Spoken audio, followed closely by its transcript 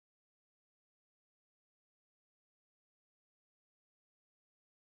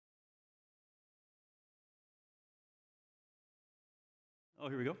Oh,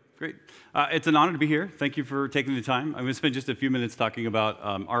 here we go. Great. It's an honor to be here. Thank you for taking the time. I'm going to spend just a few minutes talking about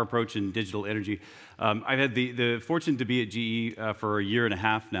our approach in digital energy. I've had the fortune to be at GE for a year and a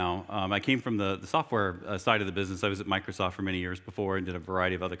half now. I came from the software side of the business. I was at Microsoft for many years before and did a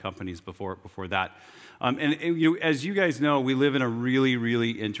variety of other companies before that. As you guys know, we live in a really, really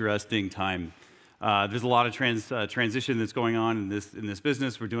interesting time. There's a lot of transition that's going on in this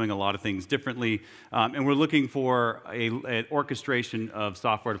business. We're doing a lot of things differently, and we're looking for an orchestration of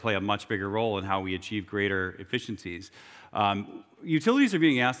software to play a much bigger role in how we achieve greater efficiencies. Utilities are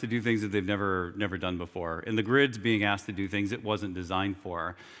being asked to do things that they've never done before, and the grid's being asked to do things it wasn't designed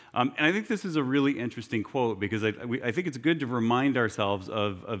for. And I think this is a really interesting quote because I think it's good to remind ourselves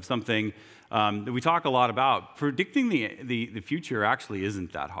of something that we talk a lot about. Predicting the future actually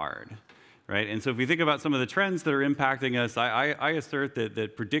isn't that hard. Right? And so if we think about some of the trends that are impacting us, I assert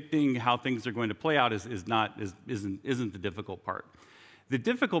that predicting how things are going to play out isn't the difficult part. The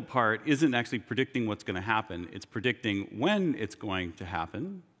difficult part isn't actually predicting what's going to happen. It's predicting when it's going to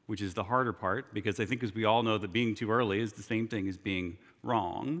happen, which is the harder part, because I think as we all know that being too early is the same thing as being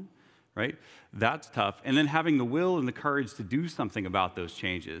wrong. Right? That's tough. And then having the will and the courage to do something about those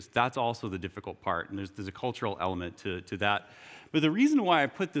changes, that's also the difficult part. And there's a cultural element to that. But the reason why I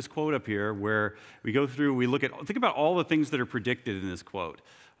put this quote up here, where we go through, think about all the things that are predicted in this quote.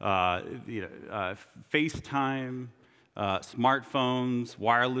 FaceTime, smartphones,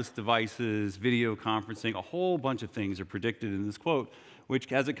 wireless devices, video conferencing, a whole bunch of things are predicted in this quote, which,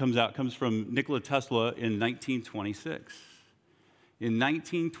 as it comes out, comes from Nikola Tesla in 1926. In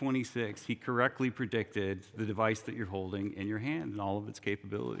 1926, he correctly predicted the device that you're holding in your hand and all of its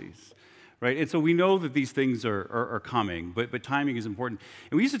capabilities. Right? And so we know that these things are coming, but timing is important.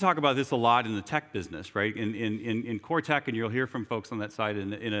 And we used to talk about this a lot in the tech business, right? In core tech, and you'll hear from folks on that side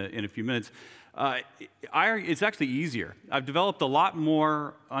in a few minutes. It's actually easier. I've developed a lot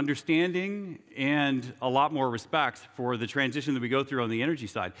more understanding and a lot more respect for the transition that we go through on the energy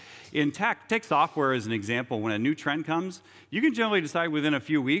side. In tech, take software as an example. When a new trend comes, you can generally decide within a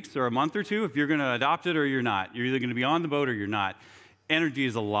few weeks or a month or two if you're going to adopt it or you're not. You're either going to be on the boat or you're not. Energy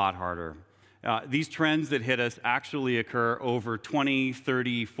is a lot harder. These trends that hit us actually occur over 20,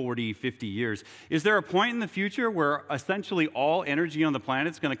 30, 40, 50 years. Is there a point in the future where essentially all energy on the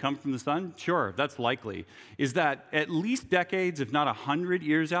planet is going to come from the sun? Sure, that's likely. Is that at least decades, if not 100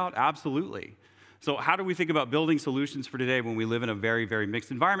 years out? Absolutely. So how do we think about building solutions for today when we live in a very, very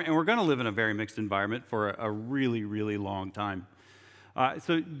mixed environment? And we're going to live in a very mixed environment for a really, really long time.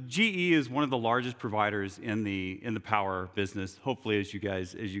 So GE is one of the largest providers in the power business, hopefully, as you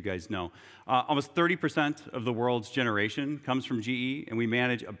guys know. Almost 30% of the world's generation comes from GE, and we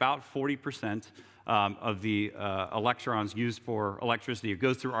manage about 40% of the electrons used for electricity. It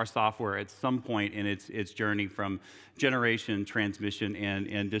goes through our software at some point in its journey from generation, transmission,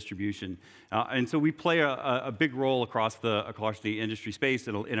 and distribution. And so we play a big role across the industry space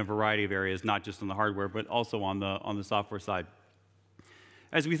in a variety of areas, not just on the hardware, but also on the software side.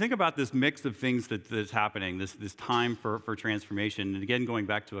 As we think about this mix of things that's happening, this time for transformation, and again, going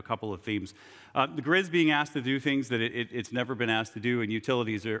back to a couple of themes, the grid's being asked to do things that it's never been asked to do, and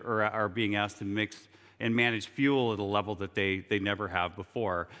utilities are being asked to mix and manage fuel at a level that they never have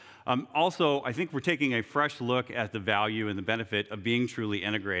before. Also, I think we're taking a fresh look at the value and the benefit of being truly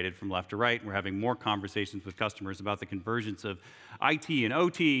integrated from left to right. We're having more conversations with customers about the convergence of IT and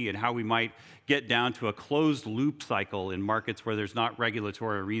OT and how we might get down to a closed loop cycle in markets where there's not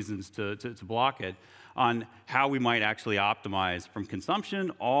regulatory reasons to block it, on how we might actually optimize from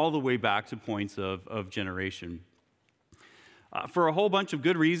consumption all the way back to points of generation. For a whole bunch of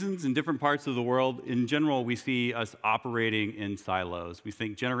good reasons in different parts of the world, in general, we see us operating in silos. We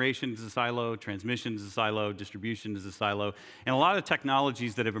think generation is a silo, transmission is a silo, distribution is a silo, and a lot of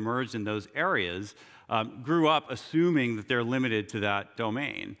technologies that have emerged in those areas grew up assuming that they're limited to that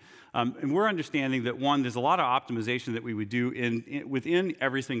domain. And we're understanding that, one, there's a lot of optimization that we would do within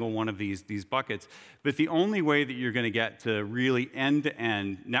every single one of these buckets, but the only way that you're going to get to really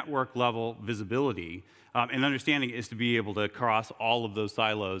end-to-end network-level visibility and understanding is to be able to cross all of those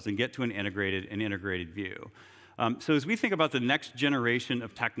silos and get to an integrated view. So as we think about the next generation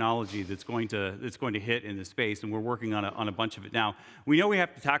of technology that's going to hit in this space, and we're working on a bunch of it now, we know we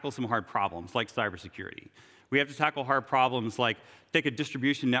have to tackle some hard problems like cybersecurity. We have to tackle hard problems like take a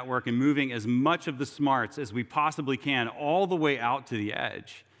distribution network and moving as much of the smarts as we possibly can all the way out to the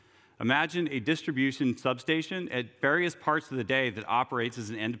edge. Imagine a distribution substation at various parts of the day that operates as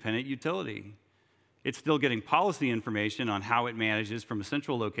an independent utility. It's still getting policy information on how it manages from a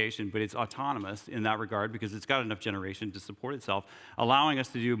central location, but it's autonomous in that regard because it's got enough generation to support itself, allowing us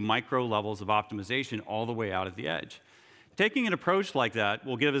to do micro levels of optimization all the way out at the edge. taking an approach like that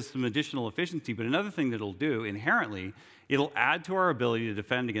will give us some additional efficiency, but another thing that it'll do inherently, it'll add to our ability to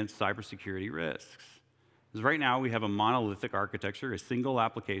defend against cybersecurity risks. Because right now we have a monolithic architecture, a single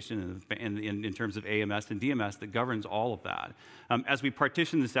application in terms of AMS and DMS that governs all of that. As we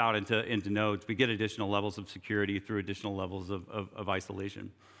partition this out into nodes, we get additional levels of security through additional levels of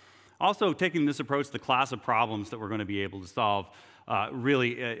isolation. Also, taking this approach, the class of problems that we're going to be able to solve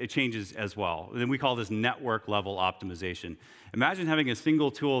really it changes as well. And we call this network level optimization. Imagine having a single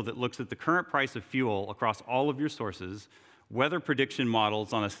tool that looks at the current price of fuel across all of your sources, weather prediction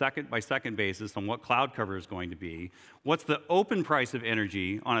models on a second-by-second basis on what cloud cover is going to be, what's the open price of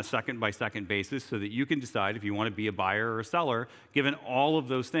energy on a second-by-second basis so that you can decide if you want to be a buyer or a seller, given all of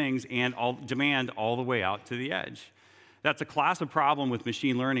those things and demand all the way out to the edge. That's a class of problem with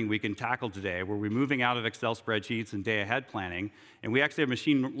machine learning we can tackle today, where we're moving out of Excel spreadsheets and day-ahead planning, and we actually have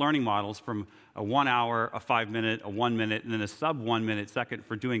machine learning models from a 1 hour, a 5 minute, a 1 minute, and then a sub-1 minute second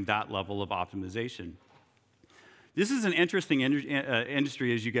for doing that level of optimization. This is an interesting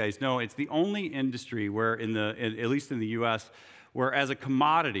industry, as you guys know. It's the only industry where, at least in the US, where as a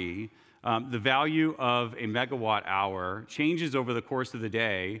commodity, the value of a megawatt hour changes over the course of the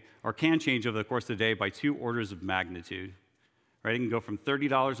day, or can change over the course of the day by 2 orders of magnitude. Right? It can go from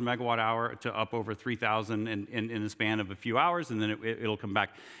 $30 a megawatt hour to up over $3,000 in the span of a few hours, and then it'll come back.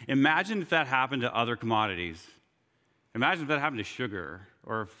 Imagine if that happened to other commodities. Imagine if that happened to sugar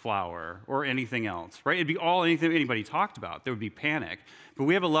or flour or anything else, right? It'd be all anything anybody talked about. There would be panic. But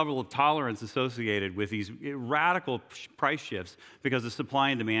we have a level of tolerance associated with these radical price shifts because the supply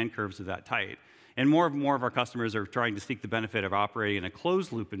and demand curves are that tight. And more of our customers are trying to seek the benefit of operating in a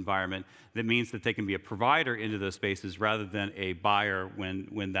closed-loop environment that means that they can be a provider into those spaces rather than a buyer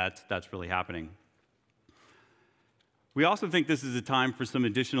when that's really happening. We also think this is a time for some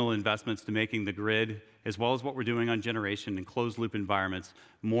additional investments to making the grid, as well as what we're doing on generation and closed-loop environments,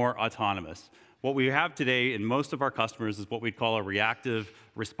 more autonomous. What we have today in most of our customers is what we'd call a reactive,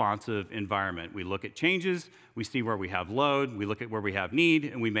 responsive environment. We look at changes, we see where we have load, we look at where we have need,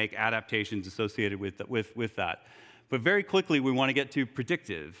 and we make adaptations associated with that. But very quickly, we want to get to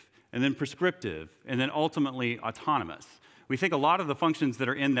predictive, and then prescriptive, and then ultimately autonomous. We think a lot of the functions that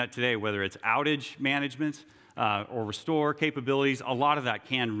are in that today, whether it's outage management, or restore capabilities, a lot of that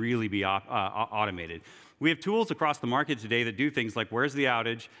can really be automated. We have tools across the market today that do things like where's the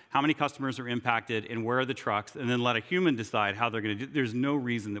outage, how many customers are impacted, and where are the trucks, and then let a human decide how they're going to do it. There's no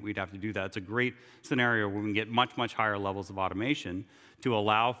reason that we'd have to do that. It's a great scenario where we can get much, much higher levels of automation to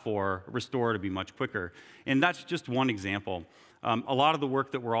allow for restore to be much quicker. And that's just one example. A lot of the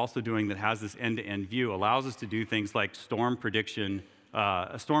work that we're also doing that has this end-to-end view allows us to do things like storm prediction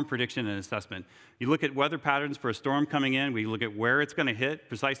and assessment. You look at weather patterns for a storm coming in, we look at where it's going to hit,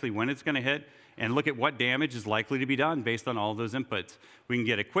 precisely when it's going to hit, and look at what damage is likely to be done based on all of those inputs. We can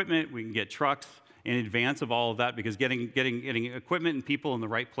get equipment, we can get trucks in advance of all of that, because getting equipment and people in the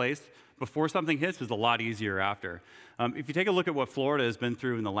right place before something hits is a lot easier after. If you take a look at what Florida has been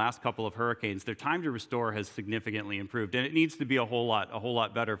through in the last couple of hurricanes, their time to restore has significantly improved, and it needs to be a whole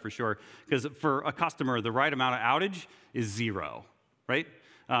lot better for sure, because for a customer, the right amount of outage is 0. Right?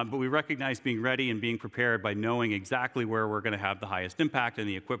 But we recognize being ready and being prepared by knowing exactly where we're going to have the highest impact, and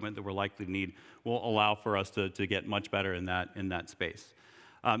the equipment that we're likely to need will allow for us to get much better in that space.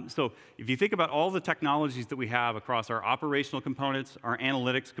 So if you think about all the technologies that we have across our operational components, our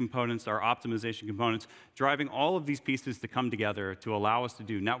analytics components, our optimization components, driving all of these pieces to come together to allow us to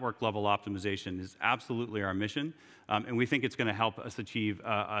do network-level optimization is absolutely our mission, and we think it's going to help us achieve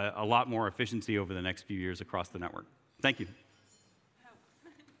a lot more efficiency over the next few years across the network. Thank you.